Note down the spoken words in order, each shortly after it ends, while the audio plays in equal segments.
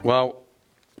Well,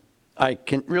 I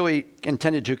really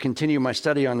intended to continue my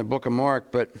study on the book of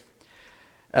Mark, but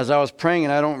as I was praying,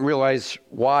 and I don't realize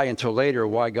why until later,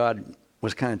 why God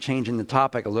was kind of changing the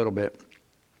topic a little bit.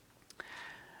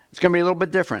 It's going to be a little bit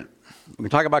different. We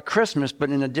talk about Christmas, but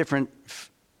in a different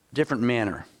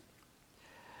manner.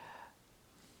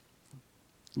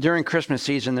 During Christmas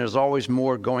season, there's always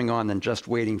more going on than just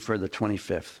waiting for the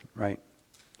 25th, right?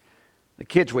 The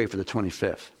kids wait for the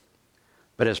 25th.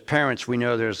 But as parents, we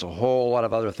know there's a whole lot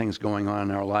of other things going on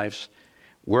in our lives.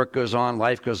 Work goes on,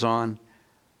 life goes on,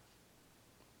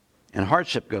 and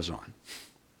hardship goes on,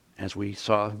 as we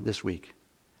saw this week.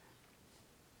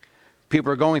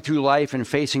 People are going through life and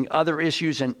facing other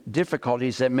issues and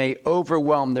difficulties that may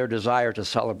overwhelm their desire to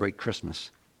celebrate Christmas.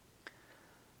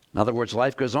 In other words,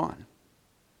 life goes on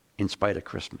in spite of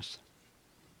Christmas.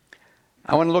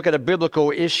 I want to look at a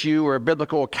biblical issue or a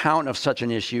biblical account of such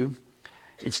an issue.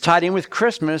 It's tied in with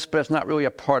Christmas, but it's not really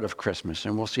a part of Christmas,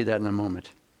 and we'll see that in a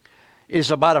moment. It's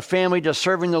about a family just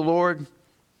serving the Lord,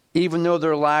 even though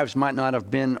their lives might not have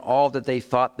been all that they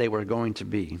thought they were going to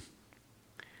be.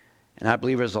 And I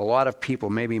believe there's a lot of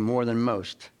people, maybe more than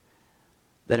most,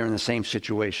 that are in the same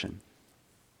situation.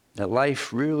 That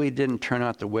life really didn't turn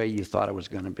out the way you thought it was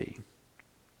going to be.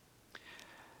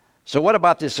 So what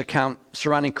about this account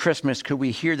surrounding Christmas could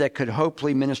we hear that could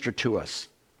hopefully minister to us?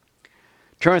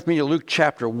 Turn with me to Luke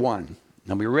chapter 1.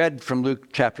 Now, we read from Luke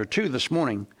chapter 2 this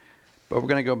morning, but we're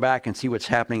going to go back and see what's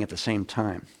happening at the same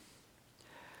time.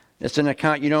 It's an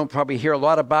account you don't probably hear a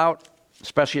lot about,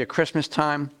 especially at Christmas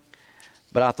time,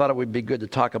 but I thought it would be good to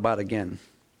talk about again.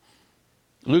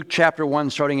 Luke chapter 1,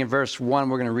 starting in verse 1,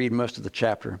 we're going to read most of the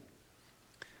chapter.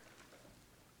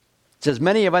 It says,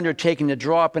 "Many have undertaken to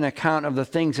draw up an account of the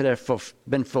things that have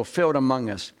been fulfilled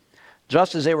among us,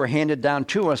 just as they were handed down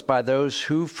to us by those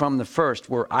who from the first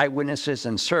were eyewitnesses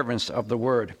and servants of the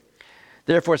word.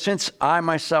 Therefore, since I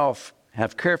myself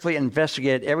have carefully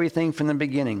investigated everything from the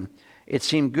beginning, it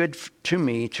seemed good to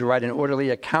me to write an orderly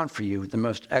account for you, the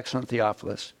most excellent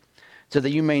Theophilus, so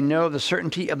that you may know the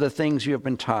certainty of the things you have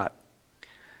been taught.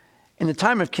 In the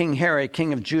time of King Herod,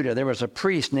 king of Judah, there was a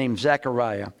priest named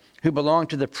Zechariah, who belonged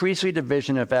to the priestly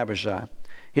division of Abijah.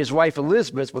 His wife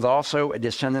Elizabeth was also a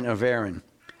descendant of Aaron.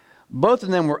 Both of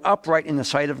them were upright in the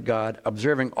sight of God,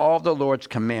 observing all the Lord's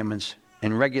commandments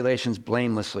and regulations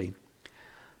blamelessly.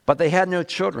 But they had no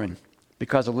children,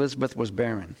 because Elizabeth was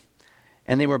barren,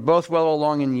 and they were both well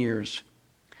along in years.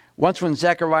 Once when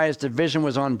Zechariah's division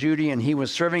was on duty and he was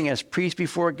serving as priest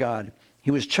before God,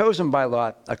 he was chosen by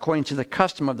Lot, according to the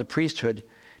custom of the priesthood,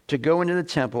 to go into the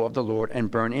temple of the Lord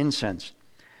and burn incense.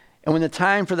 And when the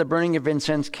time for the burning of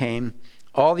incense came,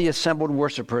 all the assembled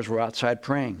worshipers were outside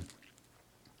praying.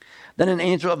 Then an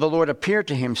angel of the Lord appeared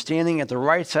to him, standing at the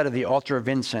right side of the altar of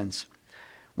incense.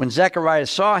 When Zechariah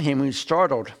saw him, he was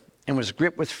startled and was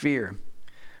gripped with fear.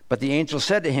 But the angel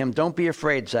said to him, "Don't be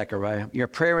afraid, Zechariah. Your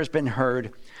prayer has been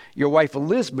heard. Your wife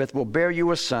Elizabeth will bear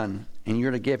you a son, and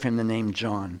you're to give him the name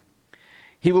John.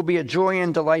 He will be a joy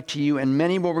and delight to you, and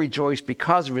many will rejoice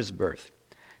because of his birth.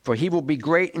 For he will be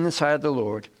great in the sight of the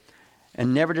Lord,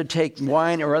 and never to take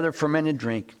wine or other fermented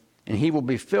drink, and he will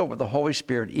be filled with the Holy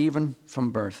Spirit even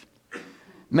from birth.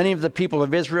 Many of the people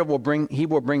of Israel he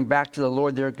will bring back to the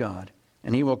Lord their God,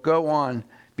 and he will go on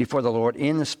before the Lord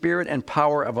in the spirit and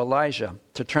power of Elijah,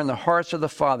 to turn the hearts of the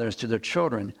fathers to their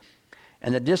children,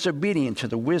 and the disobedient to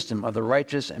the wisdom of the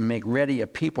righteous, and make ready a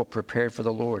people prepared for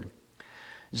the Lord."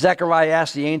 Zechariah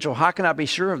asked the angel, "How can I be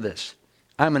sure of this?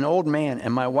 I'm an old man,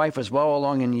 and my wife is well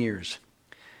along in years."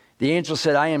 The angel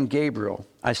said, "I am Gabriel.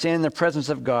 I stand in the presence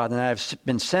of God, and I have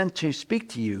been sent to speak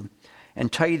to you and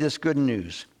tell you this good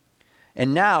news.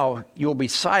 And now you will be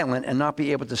silent and not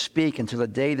be able to speak until the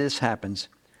day this happens,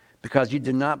 because you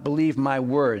did not believe my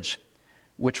words,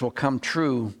 which will come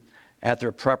true at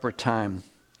their proper time."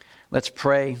 Let's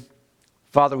pray.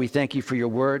 Father, we thank you for your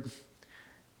word.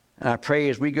 And I pray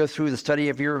as we go through the study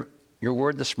of your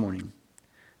word this morning,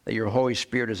 that your Holy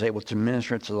Spirit is able to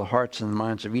minister to the hearts and the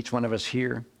minds of each one of us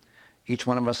here, each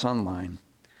one of us online.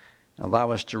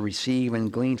 Allow us to receive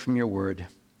and glean from your word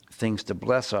things to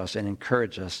bless us and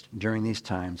encourage us during these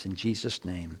times. In Jesus'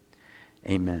 name,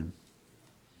 amen.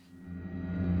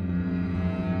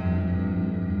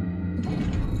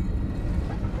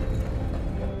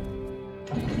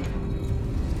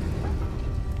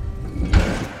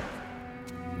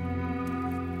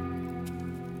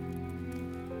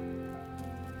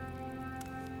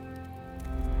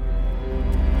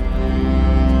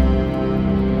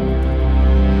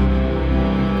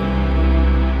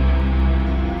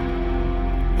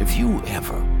 Have you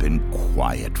ever been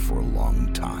quiet for a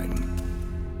long time?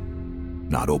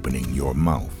 Not opening your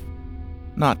mouth,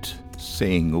 not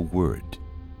saying a word.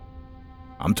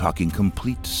 I'm talking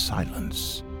complete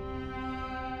silence.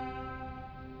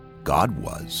 God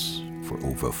was for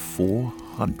over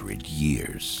 400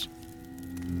 years.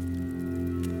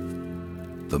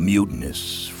 The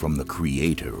muteness from the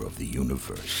creator of the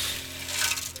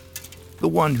universe. The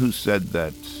one who said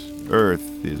that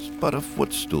earth is but a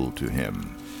footstool to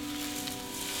him,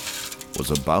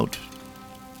 was about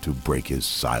to break his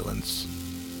silence.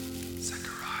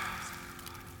 Zechariah.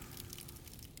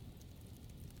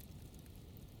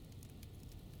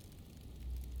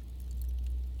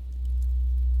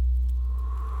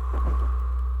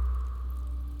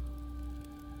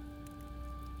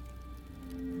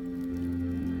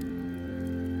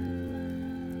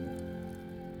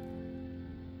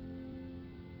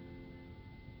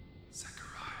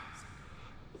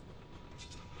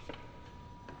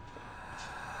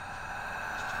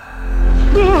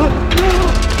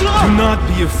 Do not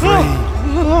be afraid.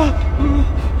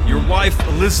 Your wife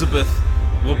Elizabeth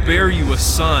will bear you a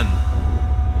son,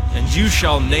 and you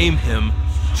shall name him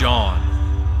John.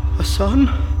 A son?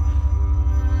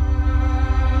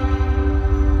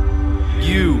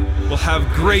 You will have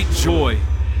great joy,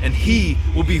 and he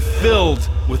will be filled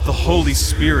with the Holy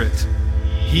Spirit.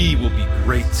 He will be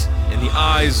great in the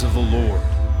eyes of the Lord.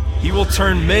 He will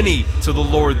turn many to the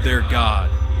Lord their God.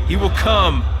 He will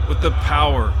come with the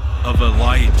power of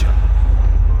Elijah.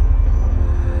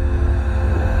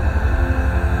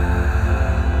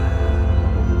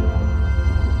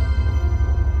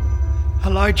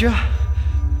 Elijah?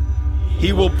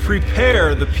 He will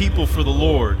prepare the people for the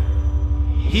Lord.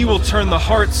 He will turn the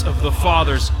hearts of the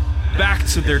fathers back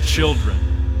to their children.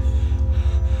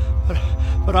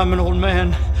 But I'm an old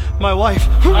man. My wife.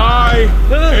 I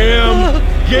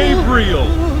am Gabriel.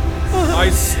 I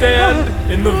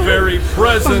stand in the very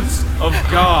presence of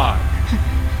God.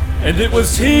 And it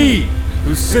was He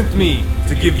who sent me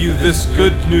to give you this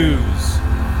good news.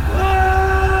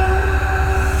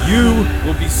 You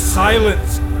will be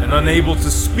silent and unable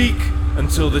to speak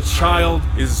until the child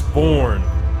is born,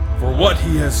 for what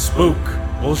he has spoke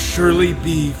will surely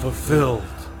be fulfilled.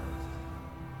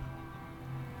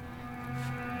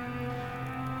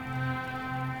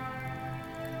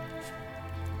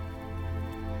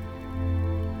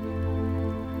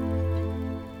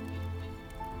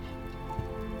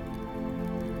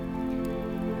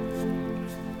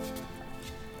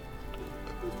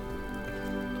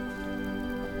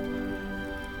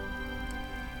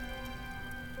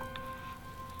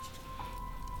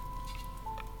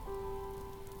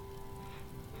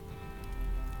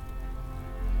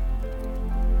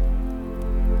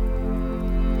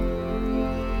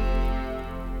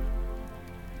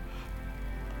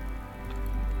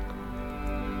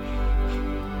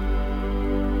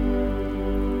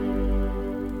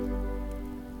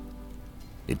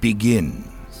 It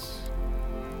begins.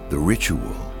 The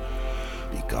ritual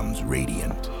becomes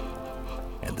radiant,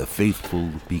 and the faithful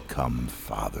become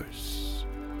fathers.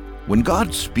 When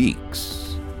God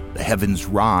speaks, the heavens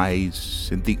rise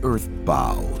and the earth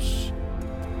bows.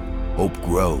 Hope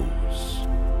grows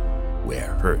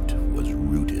where hurt was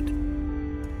rooted.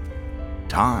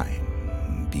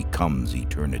 Time becomes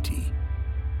eternity.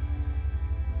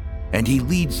 And He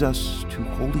leads us to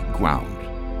holy ground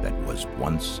that was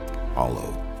once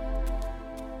hollow.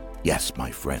 Yes, my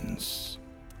friends,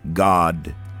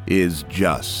 God is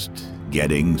just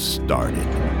getting started.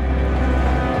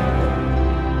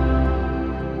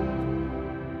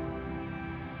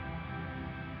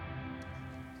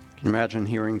 Can you imagine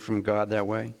hearing from God that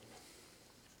way?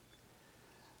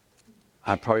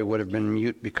 I probably would have been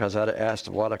mute because I'd have asked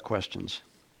a lot of questions.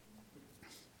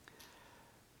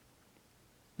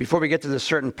 Before we get to the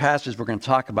certain passages we're going to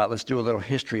talk about, let's do a little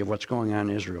history of what's going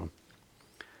on in Israel.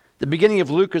 The beginning of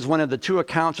Luke is one of the two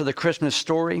accounts of the Christmas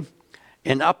story,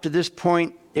 and up to this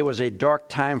point, it was a dark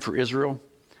time for Israel.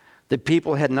 The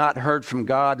people had not heard from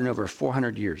God in over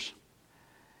 400 years.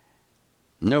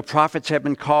 No prophets had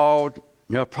been called.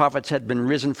 No prophets had been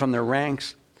risen from their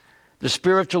ranks. The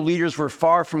spiritual leaders were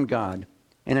far from God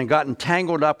and had gotten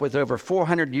tangled up with over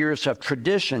 400 years of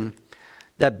tradition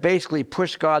that basically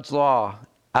pushed God's law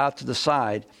out to the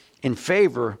side in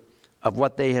favor of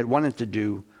what they had wanted to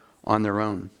do on their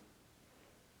own.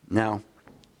 Now,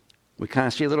 we kind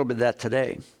of see a little bit of that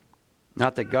today.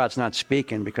 Not that God's not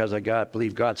speaking, because I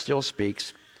believe God still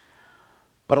speaks.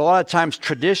 But a lot of times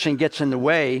tradition gets in the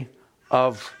way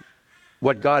of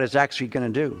what God is actually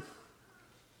going to do.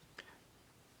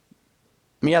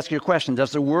 Let me ask you a question.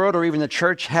 Does the world or even the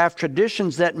church have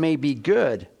traditions that may be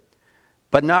good,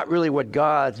 but not really what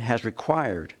God has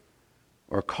required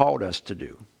or called us to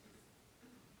do?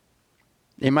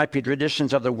 They might be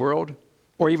traditions of the world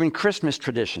or even Christmas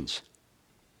traditions.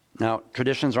 Now,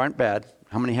 traditions aren't bad.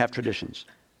 How many have traditions?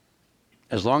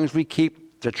 As long as we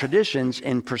keep the traditions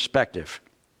in perspective.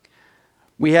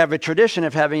 We have a tradition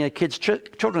of having a kids'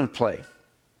 children's play.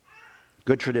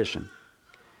 Good tradition.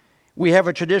 We have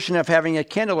a tradition of having a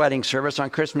candle lighting service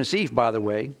on Christmas Eve, by the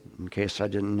way, in case I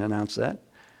didn't announce that.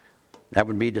 That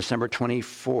would be December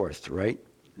 24th, right?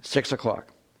 6 o'clock.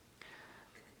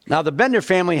 Now, the Bender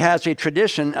family has a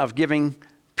tradition of giving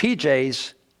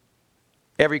PJs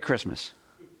every Christmas.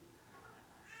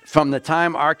 From the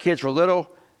time our kids were little,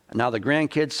 and now the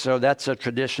grandkids, so that's a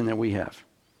tradition that we have.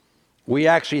 We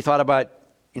actually thought about,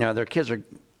 their kids are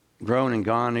grown and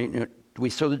gone. Do we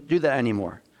still do that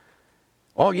anymore?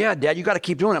 Oh, yeah, Dad, you got to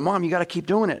keep doing it. Mom, you got to keep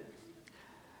doing it.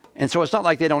 And so it's not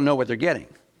like they don't know what they're getting.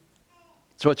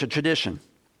 So it's a tradition.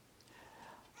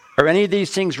 Are any of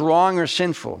these things wrong or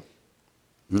sinful?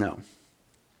 No.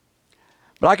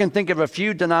 But I can think of a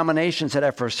few denominations that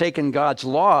have forsaken God's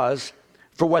laws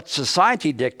for what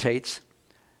society dictates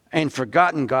and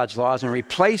forgotten God's laws and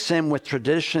replaced them with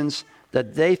traditions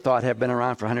that they thought have been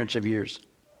around for hundreds of years.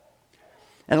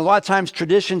 And a lot of times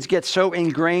traditions get so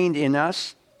ingrained in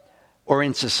us or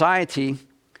in society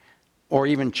or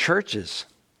even churches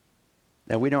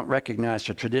that we don't recognize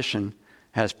the tradition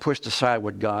has pushed aside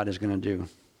what God is going to do.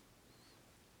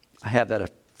 I have that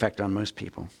effect on most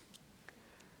people.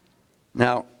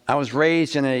 Now, I was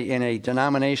raised in a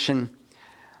denomination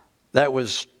that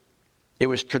was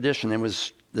tradition. It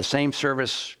was the same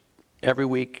service every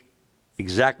week,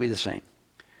 exactly the same.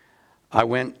 I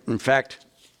went, in fact,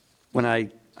 when I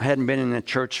hadn't been in the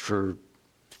church for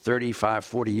 35,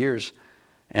 40 years,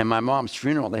 and my mom's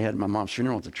funeral, they had my mom's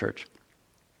funeral at the church.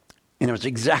 And it was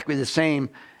exactly the same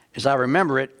as I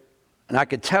remember it. And I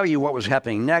could tell you what was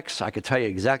happening next. I could tell you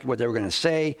exactly what they were going to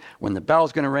say, when the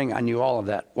bell's going to ring. I knew all of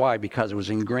that. Why? Because it was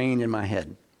ingrained in my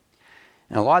head.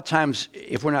 And a lot of times,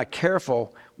 if we're not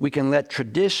careful, we can let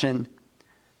tradition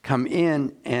come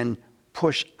in and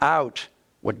push out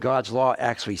what God's law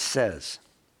actually says.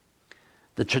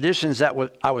 The traditions that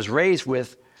I was raised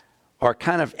with are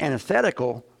kind of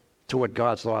antithetical to what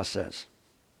God's law says.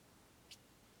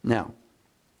 Now,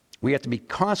 we have to be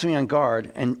constantly on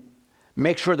guard and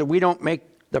make sure that we don't make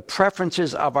the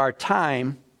preferences of our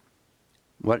time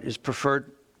what is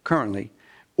preferred currently,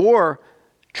 or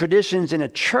traditions in a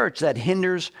church that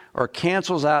hinders or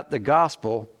cancels out the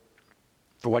gospel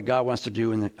for what God wants to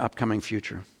do in the upcoming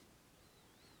future.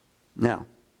 Now,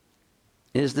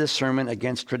 is this sermon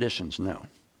against traditions? No.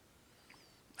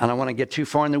 I don't want to get too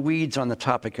far in the weeds on the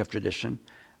topic of tradition.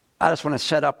 I just want to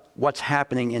set up what's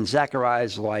happening in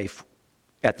Zechariah's life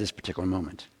at this particular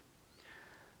moment.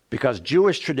 Because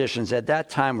Jewish traditions at that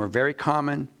time were very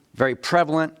common, very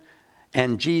prevalent,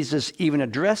 and Jesus even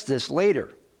addressed this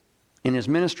later in his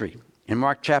ministry. In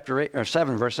Mark chapter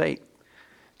 7, verse 8,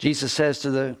 Jesus says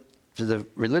to the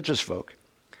religious folk,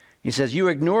 he says, "You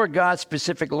ignore God's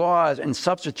specific laws and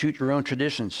substitute your own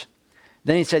traditions."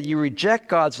 Then he said, "You reject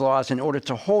God's laws in order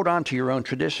to hold on to your own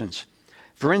traditions.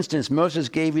 For instance, Moses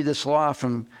gave you this law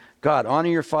from God, honor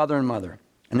your father and mother,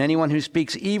 and anyone who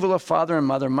speaks evil of father and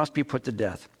mother must be put to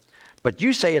death. But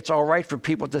you say it's all right for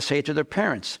people to say to their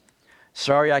parents,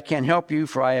 'Sorry, I can't help you,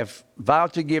 for I have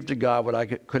vowed to give to God what I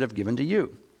could have given to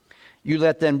you.' You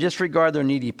let them disregard their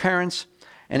needy parents,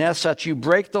 and as such, you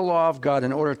break the law of God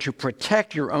in order to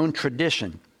protect your own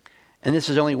tradition." And this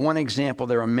is only one example.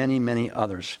 There are many, many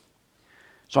others.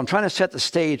 So I'm trying to set the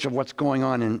stage of what's going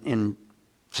on in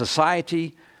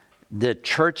society, the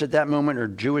church at that moment, or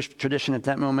Jewish tradition at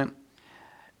that moment.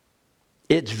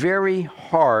 It's very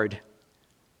hard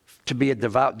to be a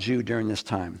devout Jew during this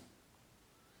time.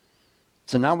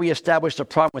 So now we established a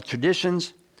problem with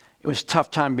traditions. It was a tough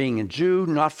time being a Jew,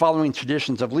 not following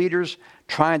traditions of leaders,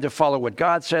 trying to follow what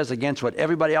God says against what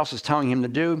everybody else is telling him to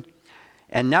do.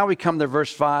 And now we come to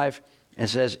verse 5 and it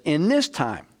says, in this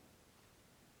time,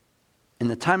 in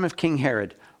the time of King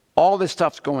Herod, all this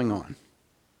stuff's going on.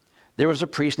 There was a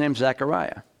priest named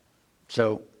Zechariah.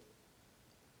 So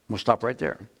we'll stop right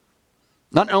there.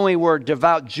 Not only were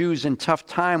devout Jews in tough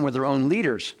time with their own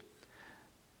leaders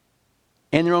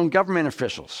and their own government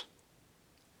officials,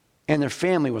 and their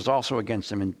family was also against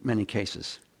them in many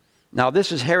cases. Now,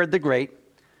 this is Herod the Great.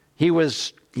 He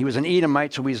was an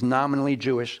Edomite, so he's nominally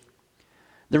Jewish.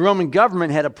 The Roman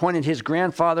government had appointed his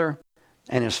grandfather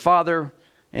and his father,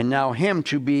 and now him,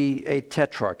 to be a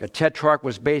tetrarch. A tetrarch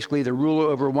was basically the ruler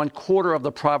over 1/4 of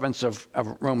the province of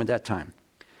Rome at that time.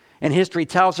 And history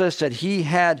tells us that he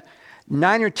had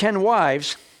 9 or 10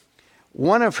 wives,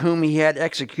 one of whom he had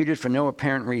executed for no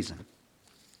apparent reason.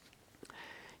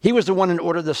 He was the one who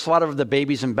ordered the slaughter of the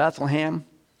babies in Bethlehem.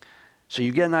 So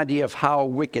you get an idea of how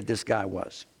wicked this guy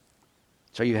was.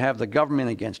 So you have the government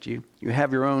against you. You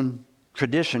have your own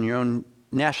tradition, your own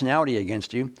nationality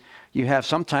against you. You have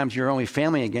sometimes your only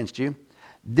family against you.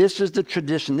 This is the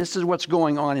tradition. This is what's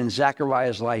going on in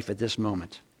Zechariah's life at this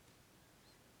moment.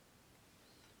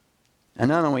 And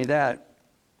not only that,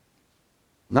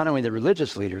 not only the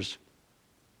religious leaders,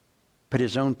 but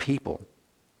his own people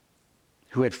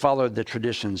who had followed the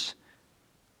traditions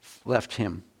left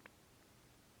him.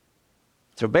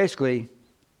 So basically,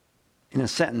 in a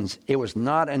sentence, it was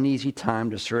not an easy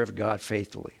time to serve God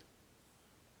faithfully.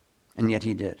 And yet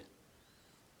he did.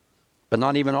 But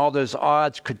not even all those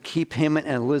odds could keep him and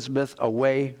Elizabeth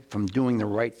away from doing the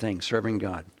right thing, serving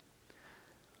God.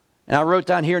 And I wrote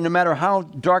down here, no matter how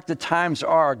dark the times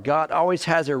are, God always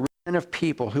has a remnant of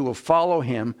people who will follow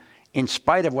him in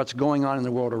spite of what's going on in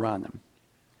the world around them.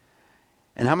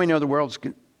 And how many know the world's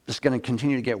just going to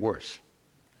continue to get worse?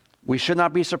 We should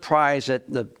not be surprised at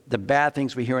the bad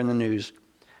things we hear in the news.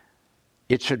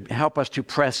 It should help us to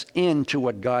press into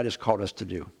what God has called us to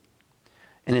do.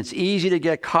 And it's easy to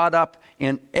get caught up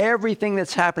in everything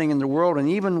that's happening in the world and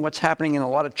even what's happening in a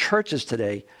lot of churches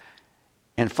today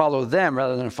and follow them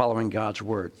rather than following God's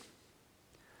word.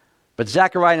 But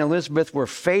Zechariah and Elizabeth were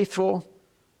faithful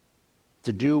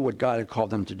to do what God had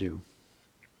called them to do.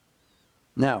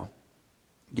 Now,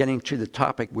 getting to the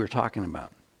topic we're talking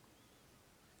about.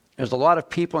 There's a lot of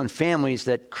people and families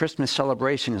that Christmas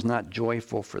celebration is not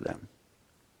joyful for them.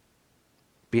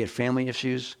 Be it family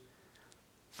issues,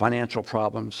 financial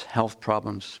problems, health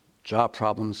problems, job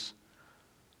problems,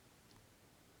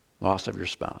 loss of your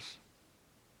spouse.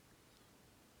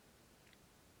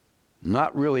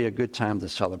 Not really a good time to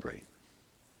celebrate.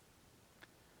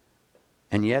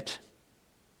 And yet,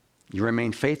 you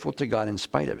remain faithful to God in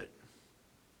spite of it.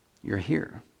 You're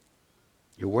here.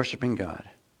 You're worshiping God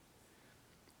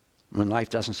when life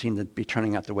doesn't seem to be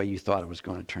turning out the way you thought it was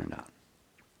going to turn out.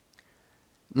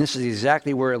 And this is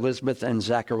exactly where Elizabeth and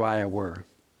Zechariah were.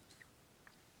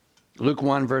 Luke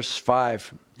 1, verse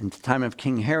 5. In the time of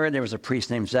King Herod, there was a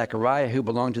priest named Zechariah who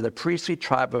belonged to the priestly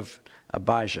tribe of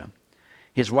Abijah.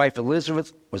 His wife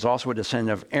Elizabeth was also a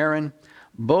descendant of Aaron.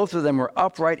 Both of them were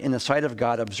upright in the sight of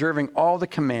God, observing all the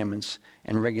commandments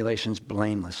and regulations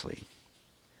blamelessly.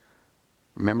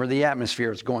 Remember the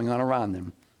atmosphere that's going on around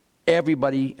them.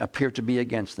 Everybody appeared to be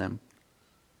against them.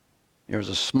 There was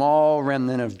a small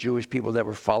remnant of Jewish people that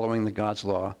were following the God's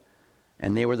law,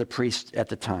 and they were the priests at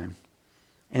the time.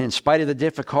 And in spite of the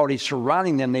difficulties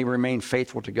surrounding them, they remained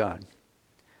faithful to God.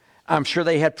 I'm sure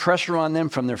they had pressure on them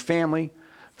from their family,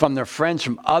 from their friends,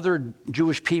 from other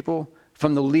Jewish people,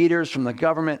 from the leaders, from the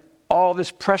government, all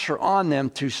this pressure on them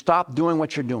to stop doing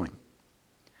what you're doing.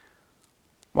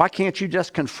 Why can't you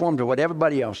just conform to what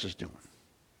everybody else is doing?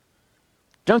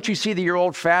 Don't you see that you're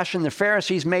old-fashioned? The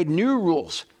Pharisees made new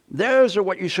rules. Those are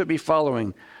what you should be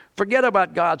following. Forget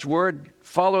about God's word.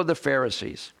 Follow the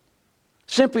Pharisees.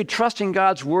 Simply trusting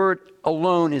God's word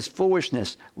alone is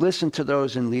foolishness. Listen to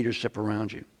those in leadership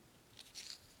around you.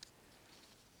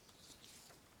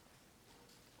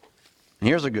 And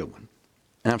here's a good one.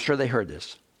 And I'm sure they heard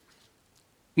this.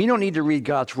 You don't need to read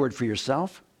God's word for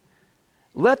yourself.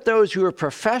 Let those who are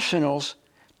professionals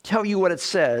tell you what it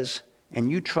says, and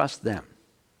you trust them.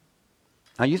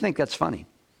 Now, you think that's funny.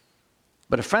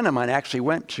 But a friend of mine actually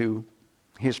went to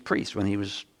his priest when he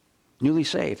was newly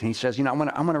saved. And he says, I'm going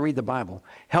to read the Bible.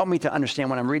 Help me to understand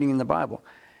what I'm reading in the Bible.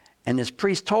 And this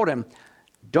priest told him,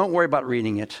 don't worry about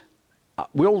reading it.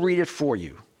 We'll read it for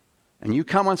you. And you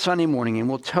come on Sunday morning and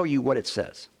we'll tell you what it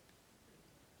says.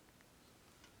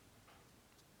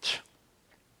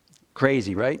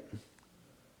 Crazy, right?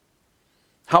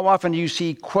 How often do you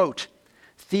see, quote,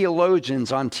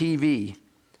 theologians on TV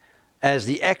as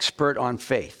the expert on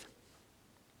faith?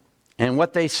 And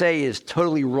what they say is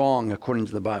totally wrong according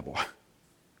to the Bible.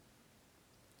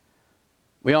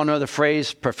 We all know the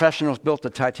phrase, professionals built the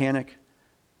Titanic,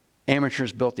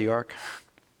 amateurs built the ark.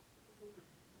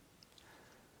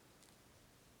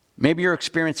 Maybe you're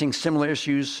experiencing similar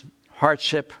issues,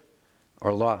 hardship,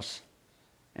 or loss.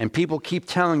 And people keep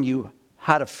telling you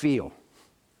how to feel.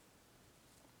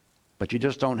 But you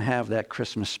just don't have that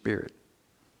Christmas spirit.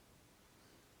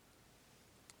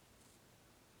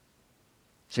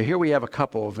 So here we have a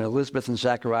couple of Elizabeth and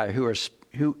Zechariah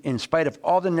who, in spite of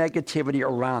all the negativity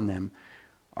around them,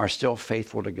 are still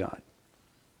faithful to God.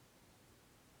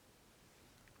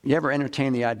 You ever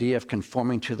entertain the idea of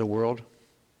conforming to the world?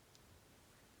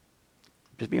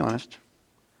 Just be honest.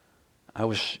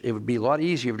 It would be a lot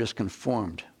easier if you just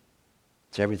conformed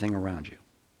to everything around you.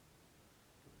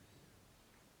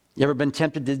 You ever been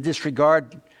tempted to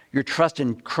disregard your trust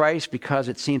in Christ because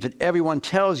it seems that everyone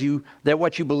tells you that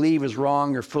what you believe is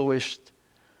wrong or foolish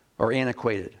or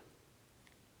antiquated.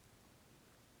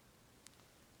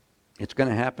 It's going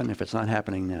to happen if it's not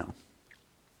happening now.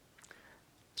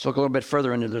 Let's look a little bit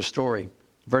further into their story.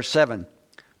 Verse 7,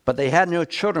 but they had no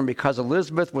children because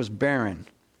Elizabeth was barren,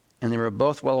 and they were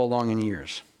both well along in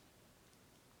years.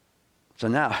 So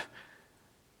now,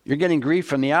 you're getting grief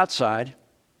from the outside.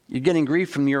 You're getting grief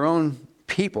from your own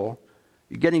people.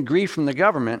 You're getting grief from the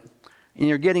government. And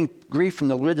you're getting grief from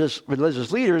the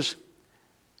religious leaders.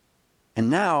 And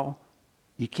now,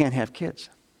 you can't have kids.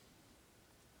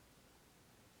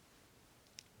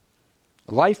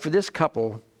 Life for this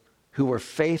couple who were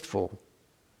faithful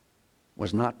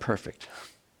was not perfect.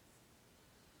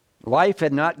 Life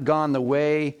had not gone the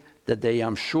way that they,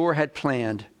 I'm sure, had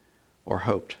planned or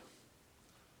hoped.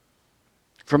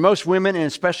 For most women, and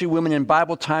especially women in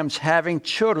Bible times, having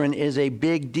children is a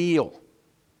big deal.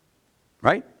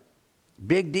 Right?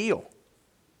 Big deal.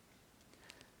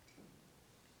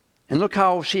 And look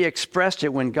how she expressed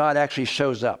it when God actually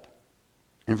shows up.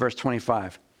 In verse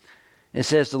 25. It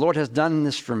says, the Lord has done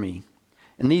this for me.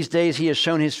 In these days he has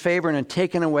shown his favor and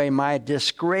taken away my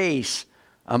disgrace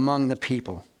among the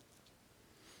people.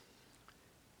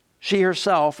 She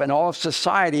herself and all of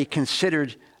society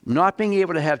considered not being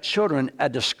able to have children a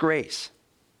disgrace.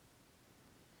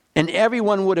 And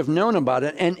everyone would have known about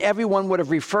it, and everyone would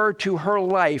have referred to her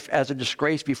life as a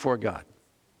disgrace before God.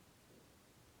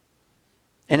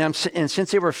 And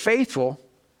since they were faithful,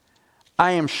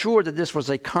 I am sure that this was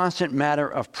a constant matter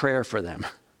of prayer for them.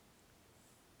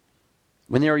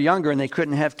 When they were younger and they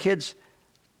couldn't have kids,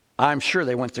 I'm sure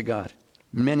they went to God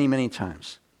many, many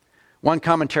times. One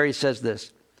commentary says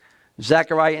this,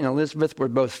 Zechariah and Elizabeth were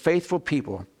both faithful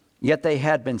people, yet they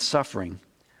had been suffering.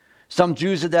 Some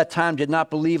Jews at that time did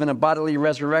not believe in a bodily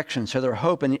resurrection, so their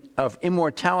hope of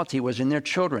immortality was in their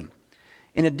children.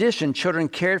 In addition, children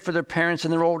cared for their parents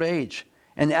in their old age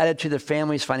and added to the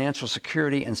family's financial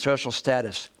security and social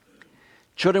status.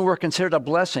 Children were considered a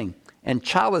blessing, and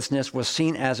childlessness was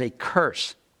seen as a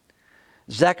curse.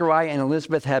 Zechariah and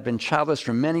Elizabeth had been childless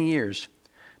for many years,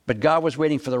 but God was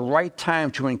waiting for the right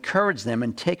time to encourage them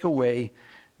and take away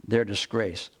their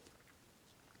disgrace.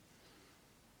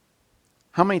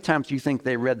 How many times do you think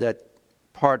they read that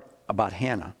part about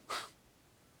Hannah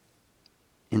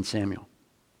in Samuel?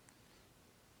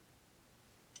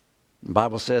 The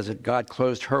Bible says that God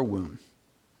closed her womb.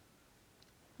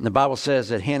 And the Bible says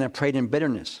that Hannah prayed in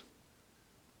bitterness.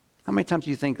 How many times do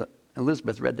you think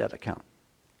Elizabeth read that account?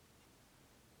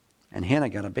 And Hannah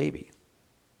got a baby.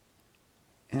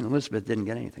 And Elizabeth didn't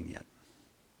get anything yet.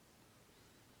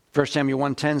 1 Samuel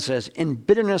 1:10 says, in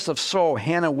bitterness of soul,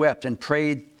 Hannah wept and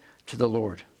prayed to the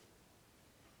Lord.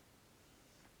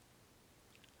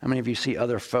 How many of you see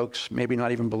other folks, maybe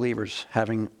not even believers,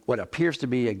 having what appears to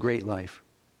be a great life?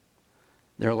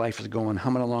 Their life is going,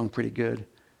 humming along pretty good,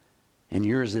 and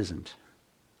yours isn't.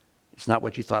 It's not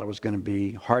what you thought it was going to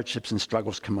be. Hardships and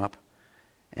struggles come up,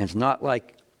 and it's not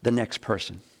like the next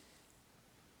person.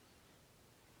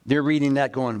 They're reading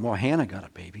that going, well, Hannah got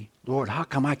a baby. Lord, how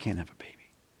come I can't have a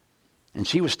baby? And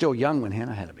she was still young when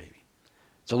Hannah had a baby.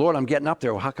 So, Lord, I'm getting up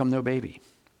there. Well, how come no baby?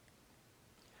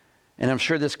 And I'm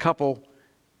sure this couple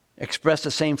expressed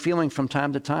the same feeling from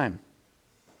time to time.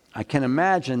 I can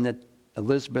imagine that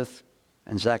Elizabeth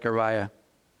and Zechariah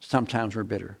sometimes were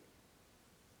bitter.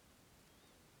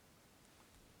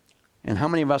 And how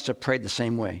many of us have prayed the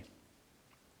same way?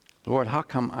 Lord, how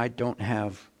come I don't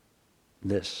have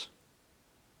this?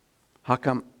 How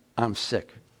come I'm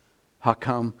sick? How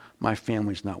come my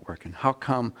family's not working? How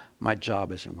come my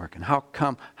job isn't working? How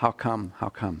come?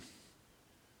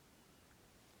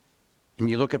 And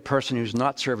you look at a person who's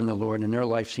not serving the Lord and their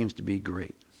life seems to be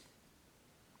great.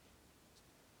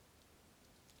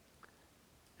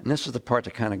 And this is the part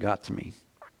that kind of got to me.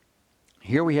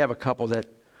 Here we have a couple that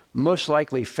most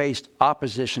likely faced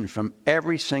opposition from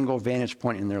every single vantage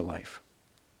point in their life.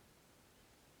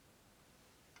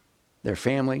 Their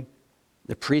family,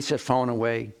 the priests had fallen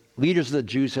away, leaders of the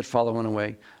Jews had fallen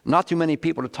away. Not too many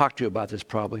people to talk to about this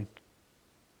probably.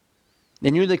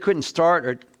 They knew they couldn't start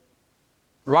or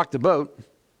rock the boat.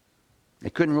 They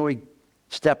couldn't really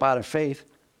step out of faith.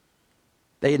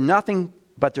 They had nothing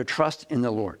but their trust in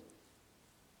the Lord.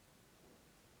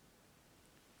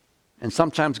 And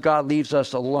sometimes God leaves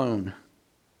us alone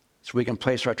so we can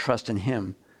place our trust in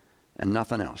Him and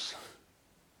nothing else.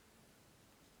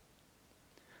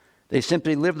 They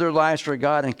simply lived their lives for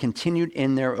God and continued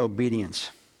in their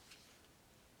obedience.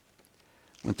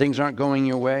 When things aren't going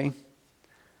your way,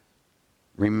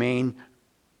 remain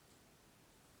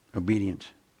obedient.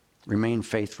 Remain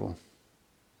faithful.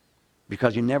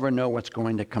 because you never know what's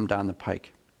going to come down the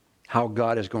pike, how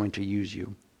God is going to use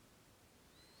you.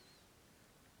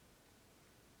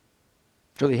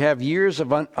 So they have years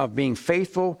of being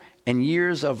faithful and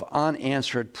years of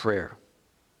unanswered prayer.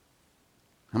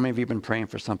 How many of you have been praying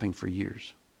for something for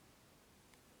years?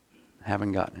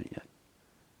 Haven't gotten it yet.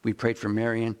 We prayed for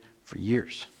Marion for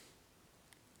years.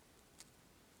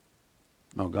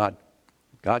 Oh, God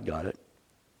got it.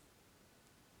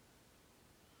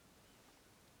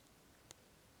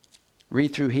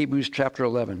 Read through Hebrews chapter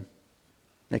 11.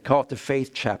 They call it the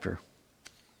faith chapter.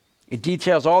 It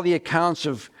details all the accounts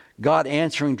of God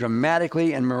answering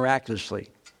dramatically and miraculously.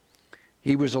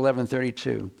 Hebrews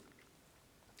 11:32.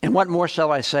 And what more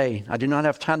shall I say? I do not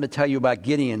have time to tell you about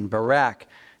Gideon, Barak,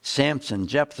 Samson,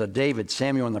 Jephthah, David,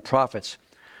 Samuel, and the prophets,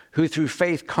 who through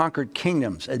faith conquered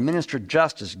kingdoms, administered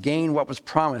justice, gained what was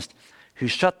promised, who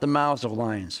shut the mouths of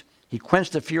lions. He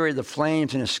quenched the fury of the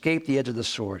flames and escaped the edge of the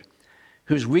sword,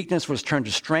 whose weakness was turned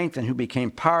to strength and who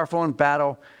became powerful in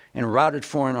battle and routed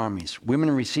foreign armies.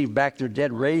 Women received back their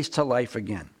dead, raised to life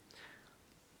again.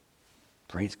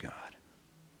 Praise God.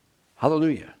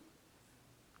 Hallelujah.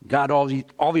 God,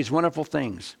 all these wonderful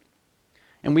things.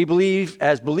 And we believe,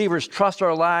 as believers, trust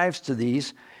our lives to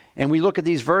these, and we look at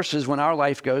these verses when our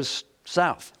life goes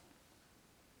south.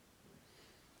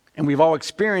 And we've all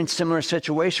experienced similar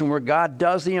situation where God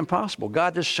does the impossible.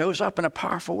 God just shows up in a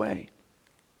powerful way.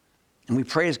 And we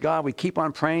praise God, we keep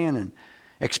on praying and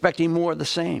expecting more of the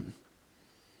same.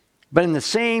 But in the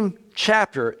same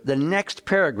chapter, the next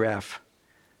paragraph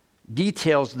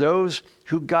details those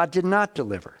who God did not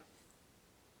deliver.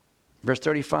 Verse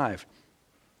 35,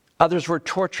 others were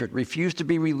tortured, refused to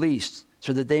be released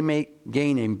so that they may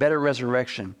gain a better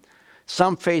resurrection.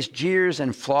 Some faced jeers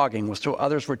and flogging, while still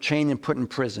others were chained and put in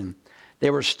prison. They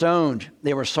were stoned,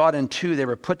 they were sawed in two, they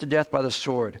were put to death by the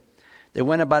sword. They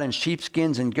went about in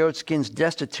sheepskins and goatskins,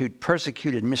 destitute,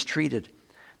 persecuted, mistreated.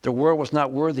 The world was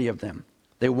not worthy of them.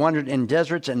 They wandered in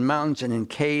deserts and mountains and in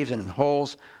caves and in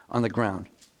holes on the ground.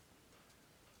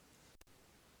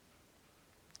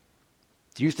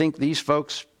 Do you think these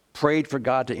folks prayed for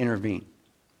God to intervene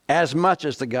as much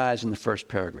as the guys in the first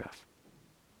paragraph?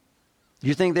 Do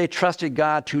you think they trusted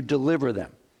God to deliver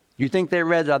them? Do you think they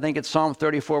read, I think it's Psalm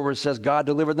 34, where it says God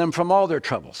delivered them from all their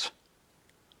troubles?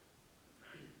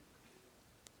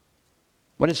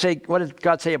 What did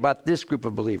God say about this group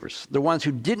of believers? The ones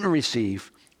who didn't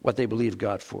receive what they believed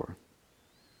God for.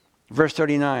 Verse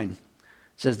 39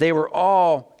 says, they were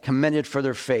all commended for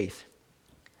their faith,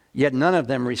 yet none of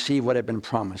them received what had been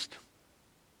promised.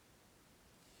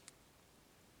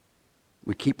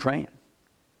 We keep praying.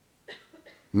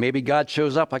 Maybe God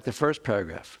shows up like the first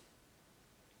paragraph.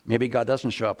 Maybe God doesn't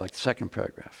show up like the second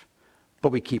paragraph.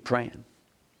 But we keep praying,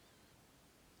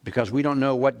 because we don't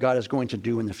know what God is going to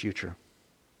do in the future.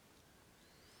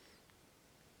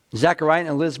 Zechariah and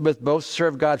Elizabeth both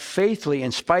served God faithfully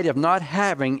in spite of not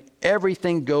having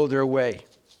everything go their way.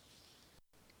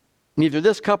 Neither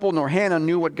this couple nor Hannah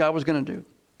knew what God was going to do,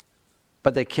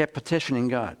 but they kept petitioning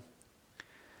God.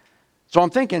 So I'm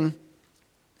thinking,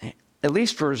 at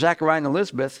least for Zechariah and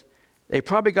Elizabeth, they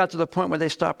probably got to the point where they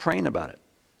stopped praying about it.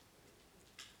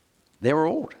 They were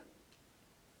old,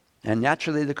 and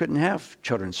naturally they couldn't have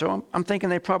children. So I'm thinking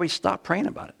they probably stopped praying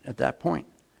about it at that point.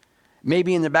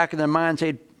 Maybe in the back of their minds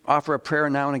they'd offer a prayer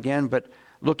now and again, but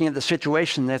looking at the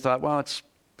situation, they thought, well, it's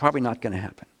probably not going to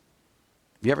happen.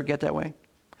 You ever get that way?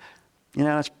 You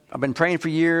know, I've been praying for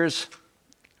years,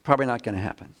 probably not going to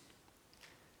happen.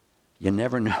 You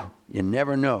never know. You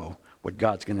never know what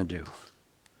God's going to do.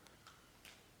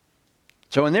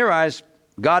 So in their eyes,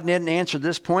 God didn't answer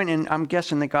this point, and I'm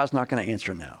guessing that God's not going to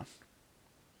answer now.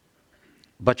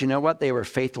 But you know what? They were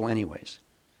faithful anyways.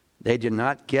 They did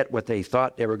not get what they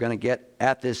thought they were going to get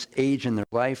at this age in their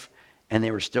life, and they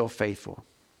were still faithful.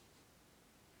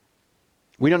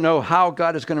 We don't know how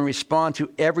God is going to respond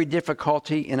to every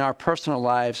difficulty in our personal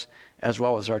lives as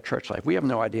well as our church life. We have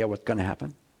no idea what's going to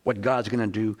happen, what God's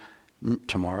going to do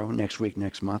tomorrow, next week,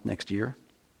 next month, next year.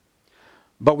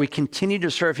 But we continue to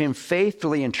serve Him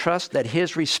faithfully and trust that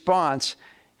His response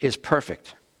is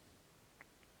perfect.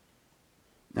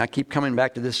 Now I keep coming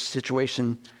back to this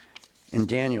situation in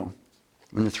Daniel,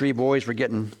 when the three boys were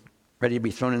getting ready to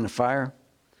be thrown in the fire.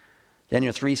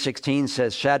 Daniel 3:16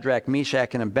 says, Shadrach,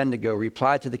 Meshach, and Abednego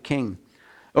replied to the king,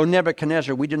 O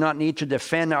Nebuchadnezzar, we do not need to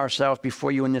defend ourselves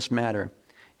before you in this matter.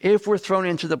 If we're thrown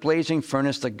into the blazing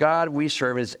furnace, the God we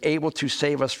serve is able to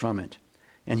save us from it,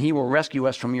 and He will rescue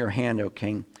us from your hand, O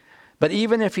king. But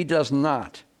even if He does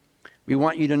not, we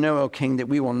want you to know, O king, that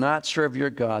we will not serve your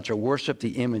gods or worship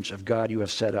the image of God you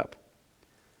have set up.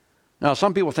 Now,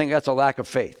 some people think that's a lack of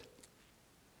faith.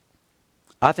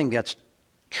 I think that's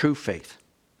true faith.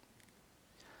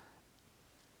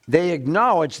 They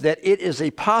acknowledge that it is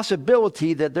a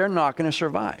possibility that they're not going to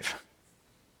survive.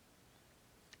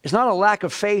 It's not a lack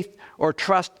of faith or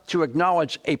trust to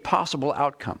acknowledge a possible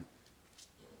outcome.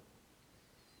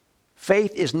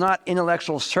 Faith is not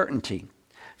intellectual certainty.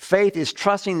 Faith is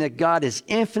trusting that God is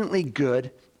infinitely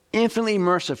good, infinitely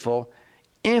merciful,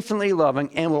 infinitely loving,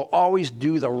 and will always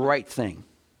do the right thing,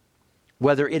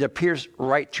 whether it appears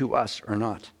right to us or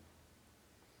not.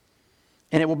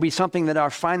 And it will be something that our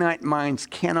finite minds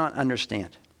cannot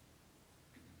understand.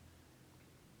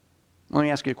 Let me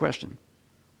ask you a question.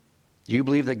 Do you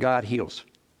believe that God heals?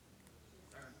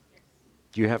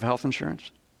 Do you have health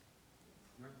insurance?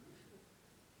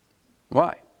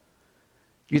 Why?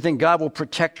 Do you think God will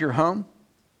protect your home?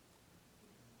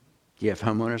 Do you have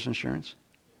homeowners insurance?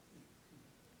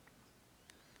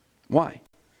 Why?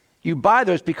 You buy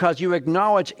those because you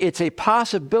acknowledge it's a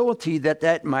possibility that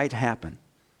that might happen.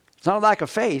 It's not a lack of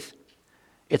faith.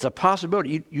 It's a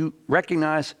possibility. You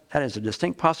recognize that as a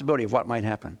distinct possibility of what might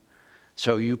happen.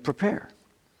 So you prepare.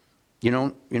 You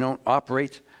don't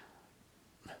operate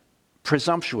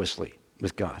presumptuously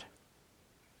with God.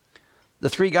 The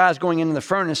three guys going into the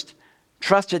furnace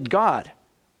trusted God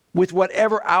with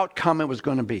whatever outcome it was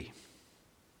going to be.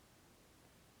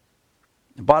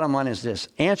 The bottom line is this: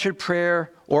 answered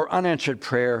prayer or unanswered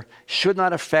prayer should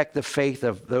not affect the faith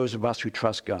of those of us who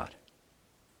trust God.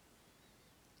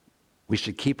 We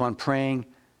should keep on praying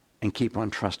and keep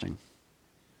on trusting.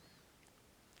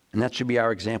 And that should be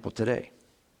our example today.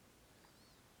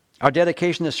 Our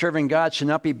dedication to serving God should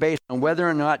not be based on whether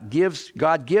or not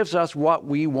God gives us what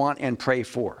we want and pray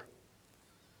for.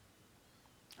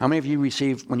 How many of you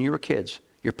received, when you were kids,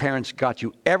 your parents got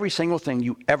you every single thing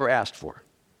you ever asked for?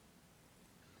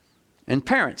 And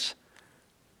parents,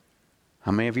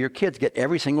 how many of your kids get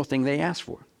every single thing they ask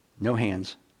for? No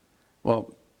hands.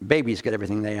 Well, babies get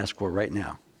everything they ask for right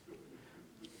now.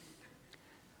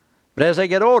 But as they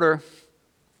get older,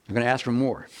 they're going to ask for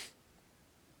more.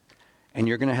 And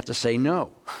you're going to have to say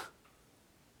no.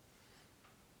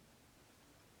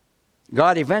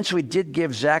 God eventually did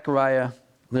give Zechariah,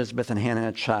 Elizabeth, and Hannah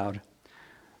a child.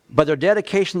 But their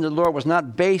dedication to the Lord was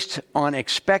not based on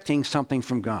expecting something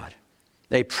from God.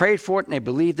 They prayed for it and they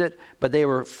believed it, but they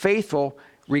were faithful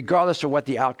regardless of what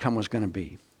the outcome was going to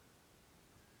be.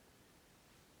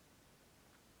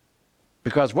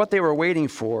 Because what they were waiting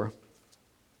for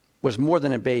was more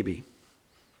than a baby.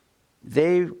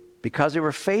 Because they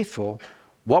were faithful,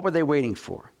 what were they waiting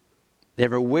for? They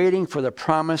were waiting for the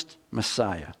promised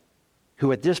Messiah,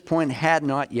 who at this point had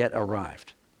not yet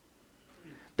arrived.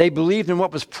 They believed in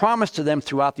what was promised to them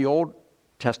throughout the Old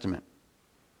Testament.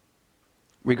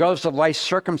 Regardless of life's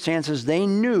circumstances, they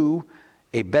knew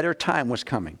a better time was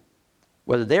coming.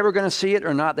 Whether they were going to see it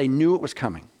or not, they knew it was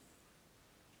coming.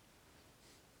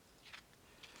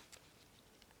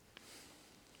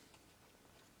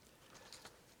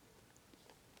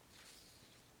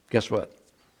 Guess what?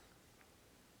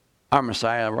 Our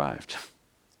Messiah arrived.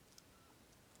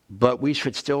 But we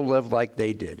should still live like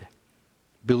they did,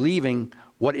 believing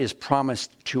what is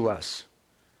promised to us.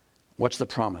 What's the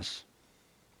promise?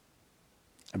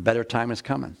 A better time is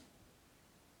coming.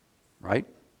 Right?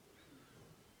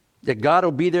 That God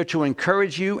will be there to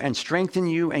encourage you and strengthen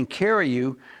you and carry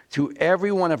you through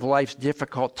every one of life's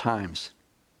difficult times.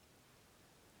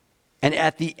 And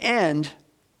at the end,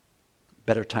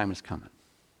 better time is coming.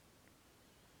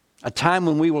 A time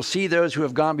when we will see those who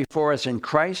have gone before us in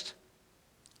Christ.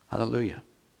 Hallelujah.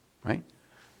 Right?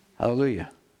 Hallelujah.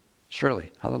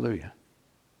 Surely. Hallelujah.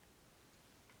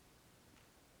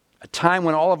 A time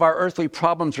when all of our earthly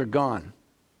problems are gone.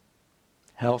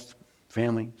 Health,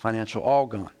 family, financial, all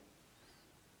gone.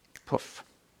 Poof.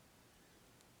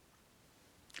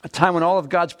 A time when all of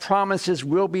God's promises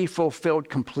will be fulfilled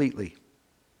completely.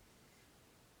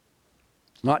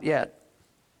 Not yet.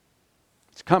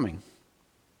 It's coming.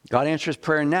 God answers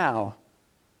prayer now,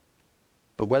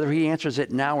 but whether he answers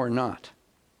it now or not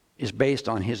is based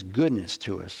on his goodness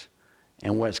to us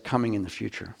and what is coming in the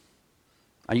future.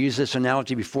 I used this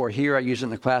analogy before here. I used it in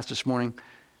the class this morning.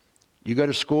 You go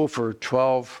to school for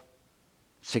 12,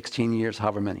 16 years,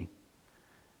 however many.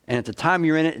 And at the time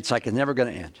you're in it, it's like it's never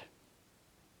going to end.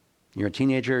 You're a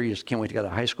teenager. You just can't wait to get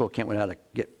out of high school, can't wait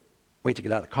to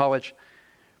get out of college.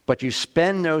 But you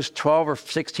spend those 12 or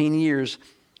 16 years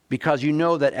because you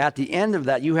know that at the end of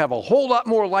that, you have a whole lot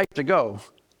more life to go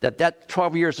that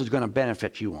 12 years is going to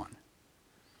benefit you on.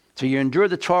 So you endure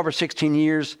the 12 or 16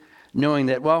 years knowing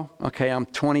that, well, okay, I'm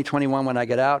 20, 21 when I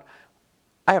get out.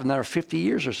 I have another 50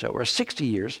 years or so, or 60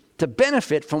 years to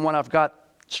benefit from what I've got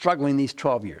struggling these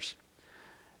 12 years.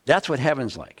 That's what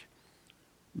heaven's like.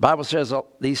 The Bible says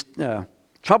these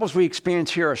troubles we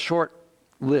experience here are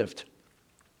short-lived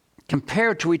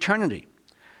compared to eternity.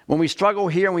 When we struggle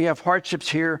here and we have hardships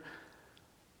here,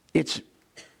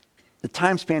 the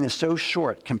time span is so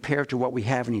short compared to what we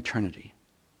have in eternity.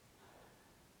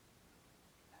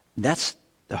 That's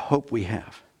the hope we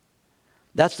have.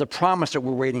 That's the promise that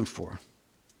we're waiting for.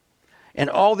 And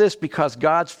all this because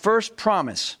God's first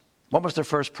promise, what was the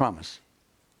first promise?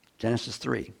 Genesis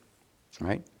 3,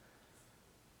 right?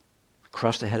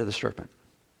 Crush the head of the serpent.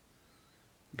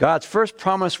 God's first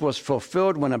promise was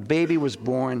fulfilled when a baby was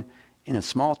born in a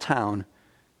small town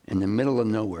in the middle of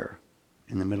nowhere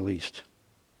in the Middle East.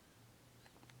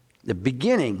 The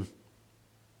beginning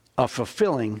of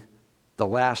fulfilling the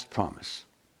last promise.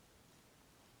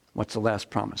 What's the last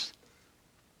promise?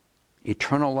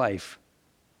 Eternal life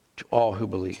to all who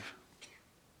believe.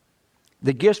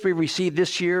 The gifts we receive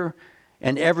this year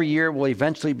and every year will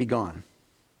eventually be gone.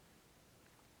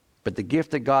 But the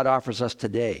gift that God offers us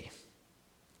today,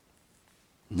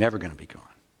 never going to be gone.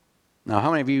 Now,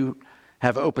 how many of you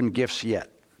have opened gifts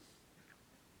yet?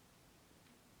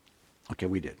 Okay,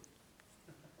 we did.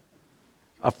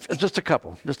 Just a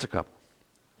couple.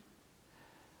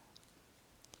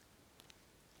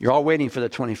 You're all waiting for the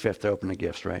 25th to open the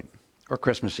gifts, right? Or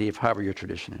Christmas Eve, however your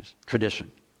tradition is.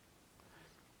 Tradition.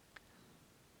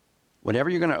 Whatever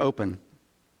you're going to open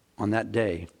on that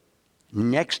day,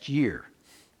 next year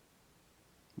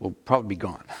will probably be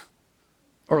gone.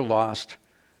 Or lost,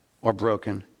 or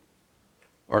broken,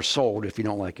 or sold if you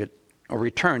don't like it, or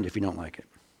returned if you don't like it.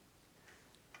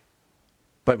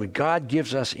 But what God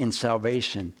gives us in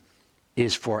salvation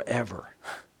is forever.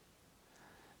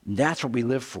 That's what we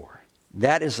live for.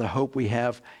 That is the hope we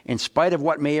have. In spite of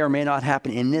what may or may not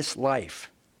happen in this life,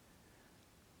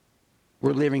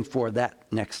 we're living for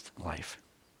that next life.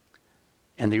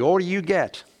 And the older you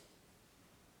get,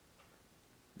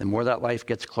 the more that life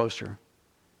gets closer,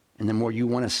 and the more you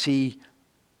want to see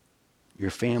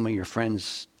your family, your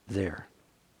friends there.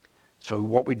 So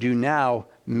what we do now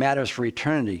matters for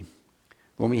eternity.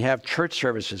 When we have church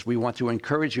services, we want to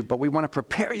encourage you, but we want to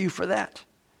prepare you for that.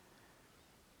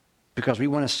 Because we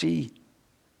want to see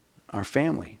our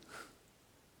family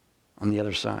on the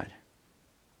other side.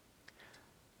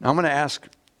 Now I'm going to ask,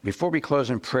 before we close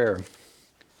in prayer,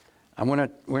 we're going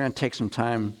to take some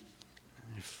time.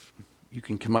 If you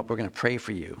can come up, we're going to pray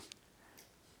for you.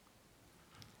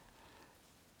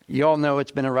 You all know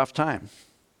it's been a rough time.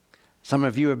 Some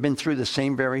of you have been through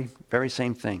the very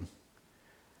same thing.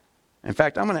 In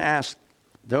fact, I'm going to ask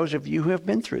those of you who have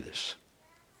been through this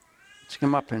to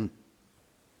come up and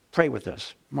pray with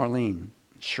us. Marlene,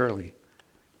 Shirley,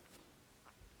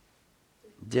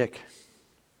 Dick,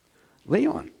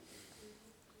 Leon,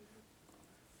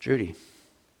 Judy.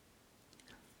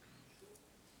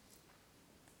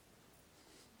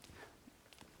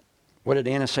 What did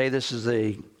Anna say? This is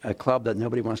a club that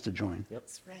nobody wants to join. Yep.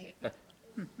 That's right.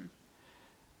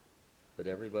 But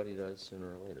everybody does sooner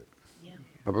or later. Yeah,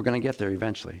 But we're going to get there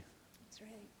eventually. that's right.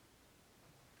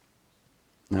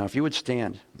 Now, if you would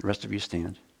stand, the rest of you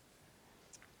stand.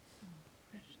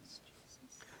 Precious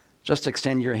Jesus. Just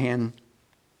extend your hand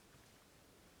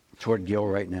toward Gil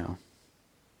right now.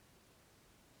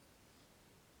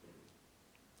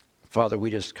 Father,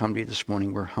 we just come to you this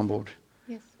morning. We're humbled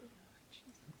Yes, we are,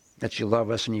 Jesus. that you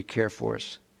love us and you care for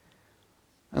us.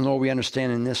 And Lord, we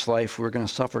understand in this life we're going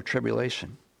to suffer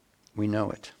tribulation. We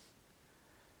know it.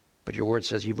 But your word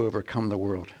says you've overcome the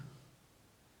world.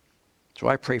 So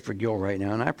I pray for Gil right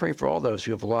now, and I pray for all those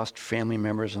who have lost family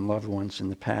members and loved ones in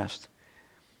the past,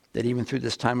 that even through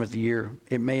this time of the year,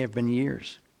 it may have been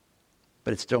years,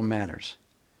 but it still matters.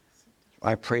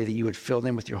 I pray that you would fill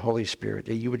them with your Holy Spirit,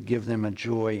 that you would give them a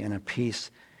joy and a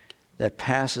peace that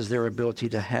passes their ability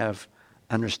to have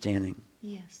understanding,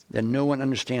 Yes. that no one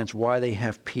understands why they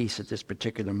have peace at this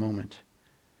particular moment.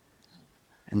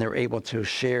 And they're able to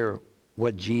share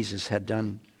what Jesus had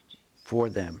done for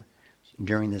them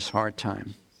during this hard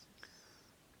time.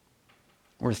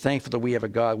 We're thankful that we have a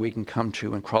God we can come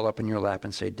to and crawl up in your lap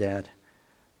and say, Dad,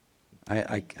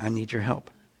 I need your help.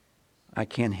 I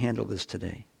can't handle this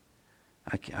today.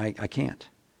 I can't.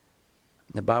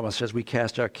 The Bible says we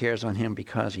cast our cares on him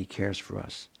because he cares for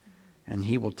us. And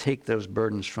he will take those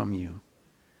burdens from you.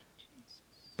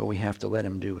 But we have to let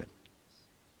him do it.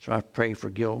 So I pray for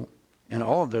Gil and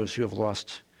all of those who have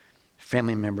lost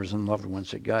family members and loved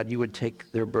ones, that God, you would take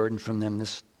their burden from them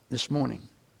this morning.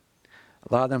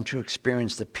 Allow them to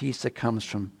experience the peace that comes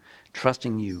from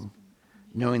trusting you,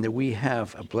 knowing that we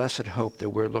have a blessed hope that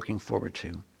we're looking forward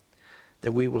to,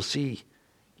 that we will see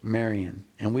Marion,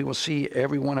 and we will see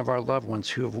every one of our loved ones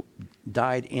who have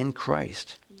died in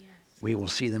Christ. Yes. We will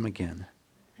see them again.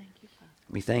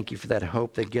 We thank you for that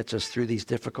hope that gets us through these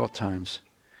difficult times.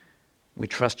 We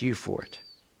trust you for it.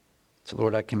 So,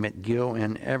 Lord, I commit Gil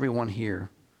and everyone here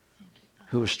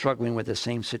who is struggling with the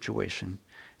same situation,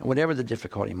 and whatever the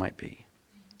difficulty might be,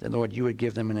 that, Lord, you would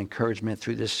give them an encouragement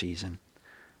through this season.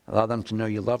 Allow them to know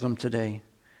you love them today,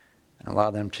 and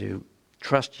allow them to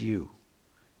trust you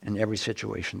in every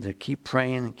situation, to keep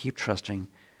praying and keep trusting,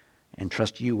 and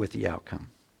trust you with the outcome.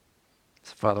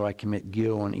 So, Father, I commit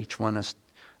Gil and each one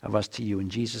of us to you in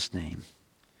Jesus' name.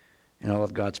 And all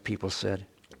of God's people said,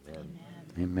 Amen.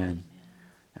 Amen.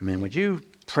 Amen. Would you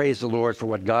praise the Lord for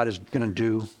what God is going to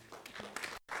do?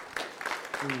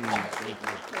 I know.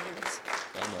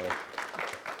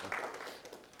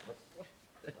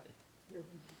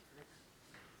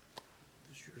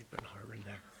 This year's been hard in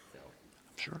there.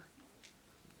 Sure.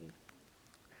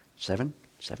 7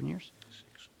 years?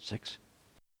 6.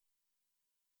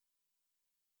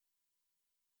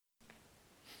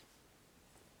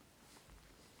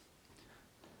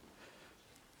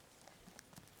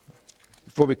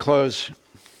 Before we close,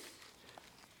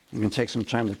 you can take some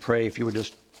time to pray. If you would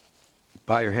just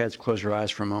bow your heads, close your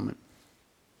eyes for a moment.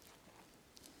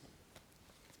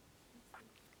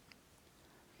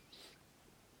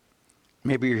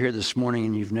 Maybe you're here this morning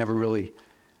and you've never really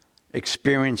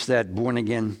experienced that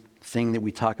born-again thing that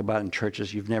we talk about in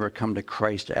churches. You've never come to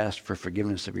Christ to ask for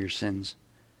forgiveness of your sins.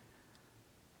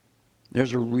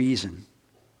 There's a reason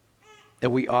that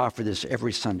we offer this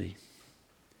every Sunday.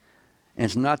 And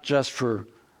it's not just for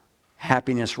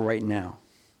happiness right now.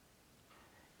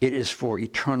 It is for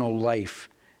eternal life,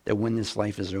 that when this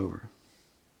life is over.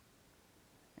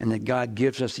 And that God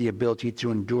gives us the ability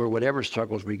to endure whatever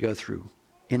struggles we go through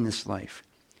in this life.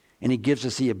 And he gives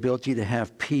us the ability to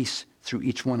have peace through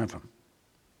each one of them.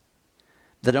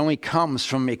 That only comes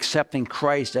from accepting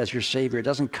Christ as your Savior. It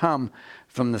doesn't come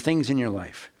from the things in your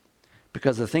life,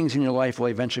 because the things in your life will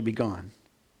eventually be gone.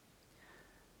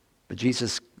 But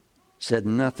Jesus said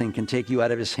nothing can take you out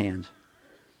of his hand.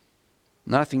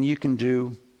 Nothing you can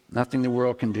do, nothing the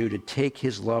world can do to take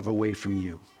his love away from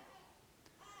you.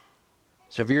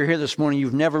 So if you're here this morning,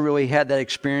 you've never really had that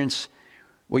experience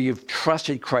where you've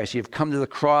trusted Christ. You've come to the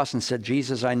cross and said,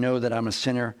 Jesus, I know that I'm a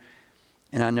sinner,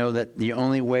 and I know that the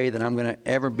only way that I'm going to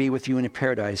ever be with you in a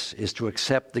paradise is to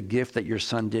accept the gift that your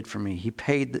son did for me. He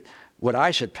paid what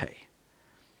I should pay.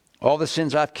 All the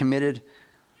sins I've committed,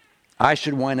 I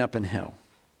should wind up in hell.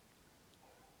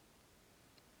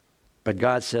 But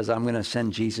God says, I'm going to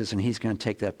send Jesus, and he's going to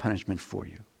take that punishment for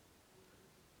you.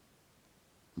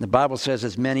 The Bible says,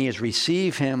 as many as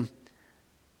receive him,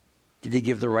 did he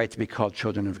give the right to be called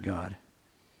children of God.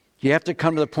 You have to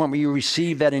come to the point where you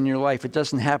receive that in your life. It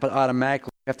doesn't happen automatically.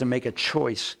 You have to make a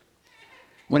choice.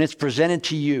 When it's presented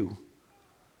to you,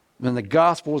 when the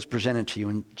gospel is presented to you,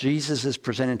 and Jesus is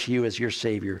presented to you as your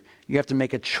Savior, you have to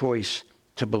make a choice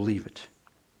to believe it.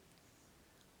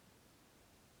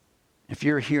 If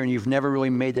you're here and you've never really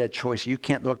made that choice, you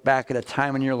can't look back at a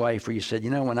time in your life where you said,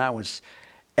 when I was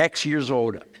X years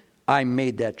old, I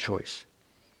made that choice.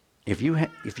 If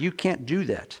you can't do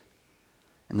that,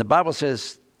 and the Bible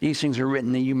says these things are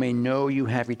written that you may know you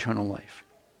have eternal life.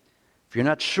 If you're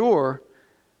not sure,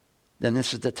 then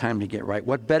this is the time to get right.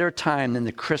 What better time than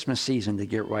the Christmas season to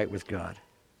get right with God?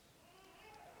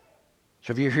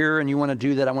 So if you're here and you want to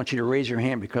do that, I want you to raise your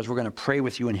hand, because we're going to pray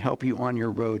with you and help you on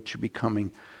your road to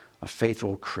becoming a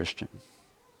faithful Christian.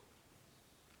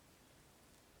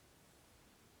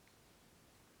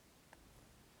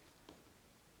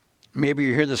 Maybe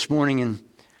you're here this morning and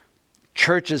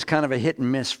church is kind of a hit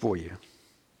and miss for you.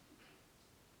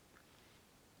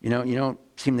 You don't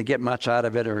seem to get much out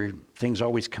of it, or things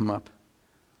always come up.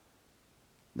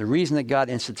 The reason that God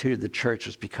instituted the church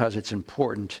is because it's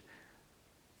important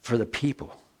for the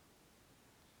people.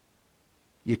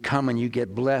 You come and you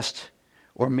get blessed,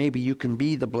 or maybe you can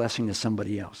be the blessing to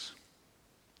somebody else.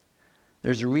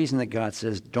 There's a reason that God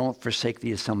says, don't forsake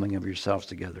the assembling of yourselves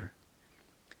together.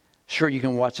 Sure, you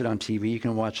can watch it on TV, you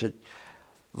can watch it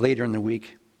later in the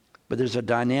week, but there's a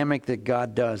dynamic that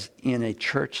God does in a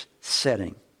church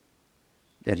setting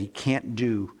that he can't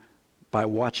do by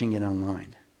watching it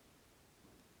online.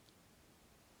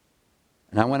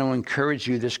 And I want to encourage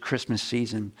you this Christmas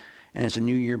season, and as the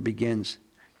new year begins,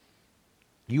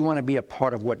 you want to be a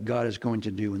part of what God is going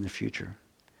to do in the future.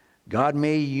 God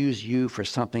may use you for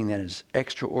something that is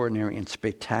extraordinary and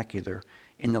spectacular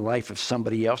in the life of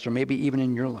somebody else, or maybe even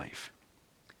in your life.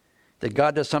 That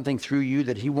God does something through you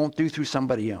that he won't do through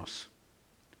somebody else.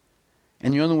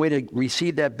 And the only way to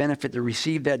receive that benefit, to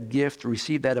receive that gift, to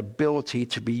receive that ability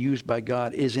to be used by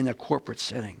God is in a corporate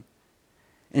setting.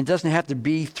 And it doesn't have to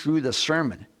be through the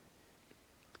sermon,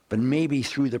 but maybe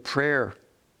through the prayer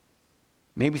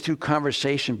maybe through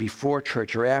conversation before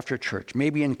church or after church,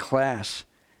 maybe in class,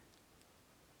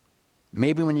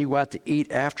 maybe when you go out to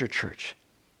eat after church.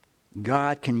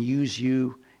 God can use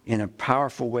you in a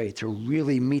powerful way to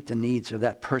really meet the needs of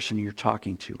that person you're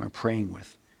talking to or praying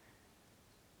with.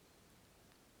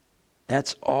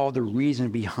 That's all the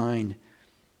reason behind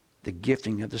the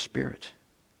gifting of the Spirit.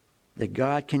 That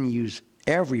God can use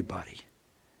everybody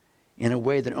in a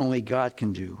way that only God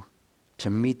can do to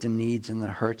meet the needs and the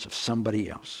hurts of somebody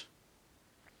else.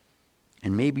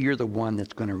 And maybe you're the one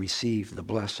that's going to receive the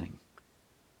blessing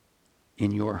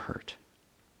in your hurt.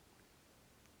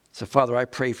 So, Father, I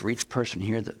pray for each person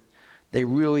here that they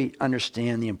really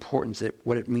understand the importance of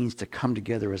what it means to come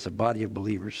together as a body of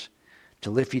believers, to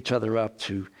lift each other up,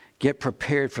 to get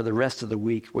prepared for the rest of the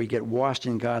week, where you get washed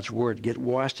in God's Word, get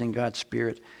washed in God's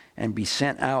Spirit, and be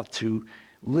sent out to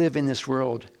live in this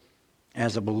world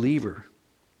as a believer,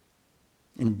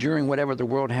 enduring whatever the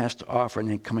world has to offer, and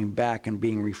then coming back and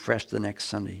being refreshed the next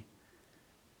Sunday.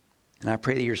 And I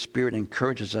pray that your Spirit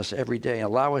encourages us every day.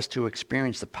 Allow us to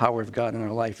experience the power of God in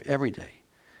our life every day.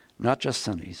 Not just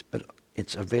Sundays, but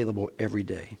it's available every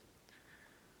day.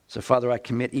 So, Father, I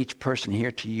commit each person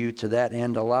here to you to that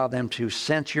end. Allow them to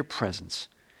sense your presence,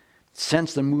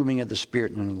 sense the moving of the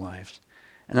Spirit in their lives,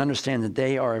 and understand that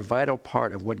they are a vital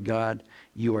part of what, God,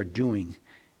 you are doing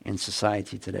in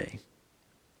society today.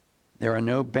 There are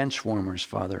no bench warmers,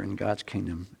 Father, in God's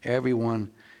kingdom.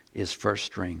 Everyone is first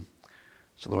string.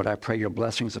 So, Lord, I pray your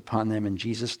blessings upon them in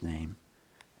Jesus' name.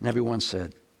 And everyone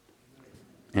said,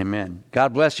 amen.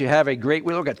 God bless you. Have a great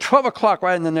week. Look at 12 o'clock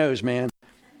right in the nose, man.